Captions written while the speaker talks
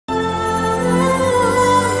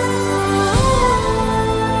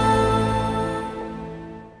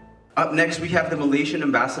Up next, we have the Malaysian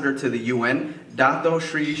ambassador to the UN, Dato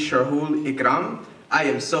Sri Sharhul Ikram. I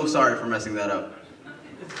am so sorry for messing that up.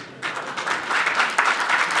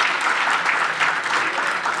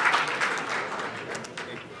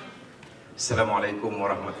 Assalamualaikum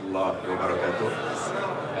warahmatullahi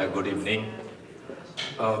wabarakatuh. Good evening.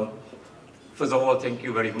 First of all, thank you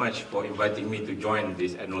very much for inviting me to join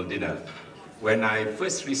this annual dinner. When I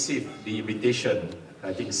first received the invitation,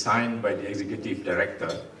 I think signed by the executive director,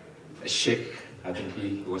 Sheikh, I think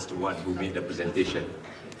he was the one who made the presentation.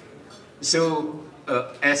 So,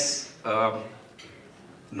 as a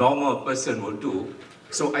normal person will do,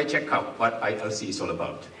 so I check out what ILC is all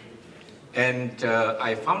about. And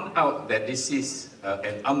I found out that this is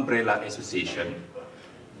an umbrella association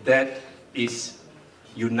that is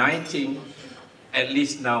uniting at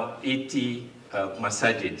least now 80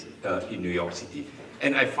 masajid in New York City.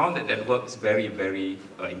 And I found that that work is very, very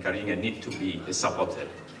encouraging and need to be supported.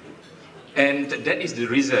 And that is the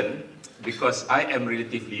reason, because I am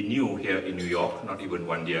relatively new here in New York, not even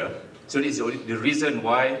 1 year. So this is the reason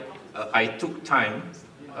why I took time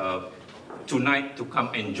tonight to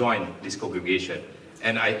come and join this congregation.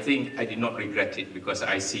 And I think I did not regret it, because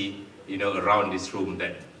I see, around this room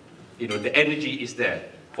that, the energy is there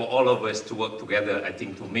for all of us to work together, I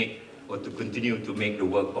think, to make or to continue to make the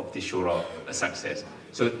work of the Shura a success.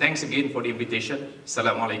 So thanks again for the invitation.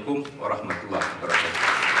 Assalamualaikum warahmatullahi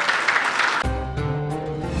wabarakatuh.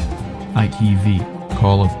 ITV,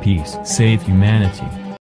 Call of Peace, Save Humanity.